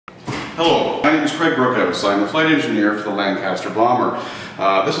Hello, my name is Craig Brookhouse. I'm the flight engineer for the Lancaster bomber.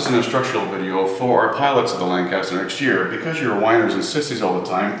 This is an instructional video for our pilots of the Lancaster next year. Because you're whiners and sissies all the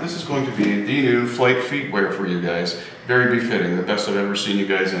time, this is going to be the new flight feetwear for you guys. Very befitting, the best I've ever seen you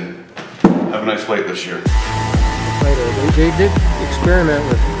guys in. Have a nice flight this year. They did experiment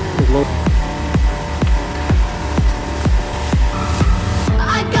with low.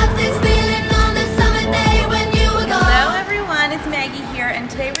 Hello everyone, it's Maggie here, and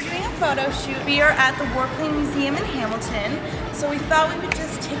today we're doing a photo shoot. We are at the Warplane Museum in Hamilton, so we thought we would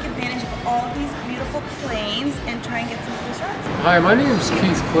just take advantage of all of these beautiful planes and try and get some cool shots. Hi, my name is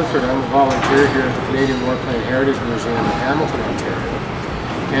Keith Clifford. I'm a volunteer here at the Canadian Warplane Heritage Museum in Hamilton, Ontario.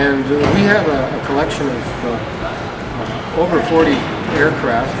 And we have a collection of over 40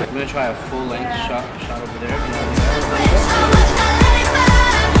 aircraft. I'm going to try a full-length shot over there.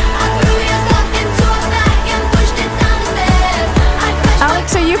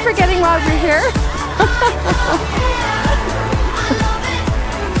 Alex, are you forgetting while you're here?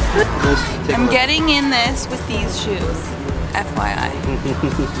 I'm getting in this with these shoes, FYI.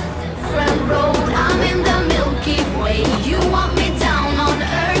 I'm in the Milky Way. You want me down on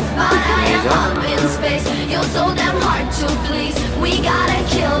Earth, but I am up in space. You're so damn hard to please. We gotta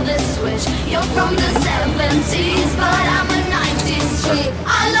kill this switch. You're from the 70s, but I'm a 90s chick.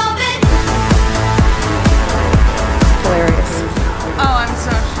 I love it. Hilarious. Oh, I'm so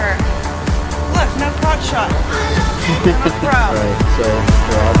sure. Look, no crotch shot. I'm a pro. Alright, so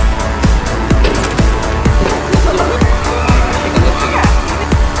Rob.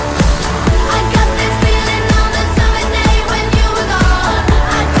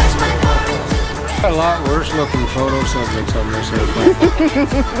 A lot worse looking photo subjects on this airplane.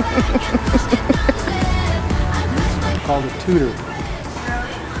 Called a tutor.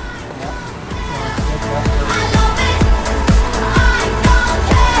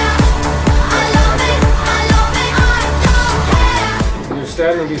 You're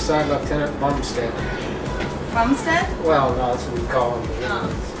standing beside Lieutenant Bumstead. Bumstead? Well, no, that's what we call him.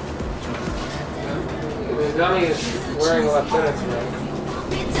 The dummy is wearing a lieutenant's ring.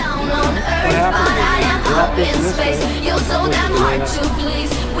 Down on Earth, but I am up in space. You're so damn hard to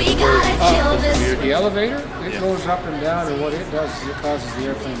please. We gotta kill this. The elevator, it goes up and down, and what it does is it causes the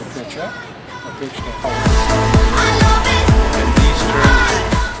airplane to pitch up or pitch down. I love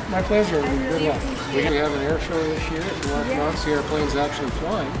it. My pleasure. Good luck. We have an air show this year. If you want to come out and see airplanes actually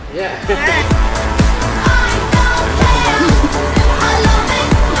flying. Yeah.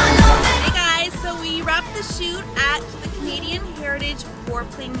 Hey guys, so we wrapped the shoot at the Canadian Heritage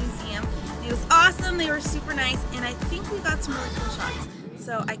Warplane Museum. It was awesome, they were super nice, and I think we got some really cool shots.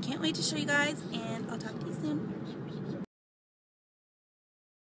 So I can't wait to show you guys, and I'll talk to you.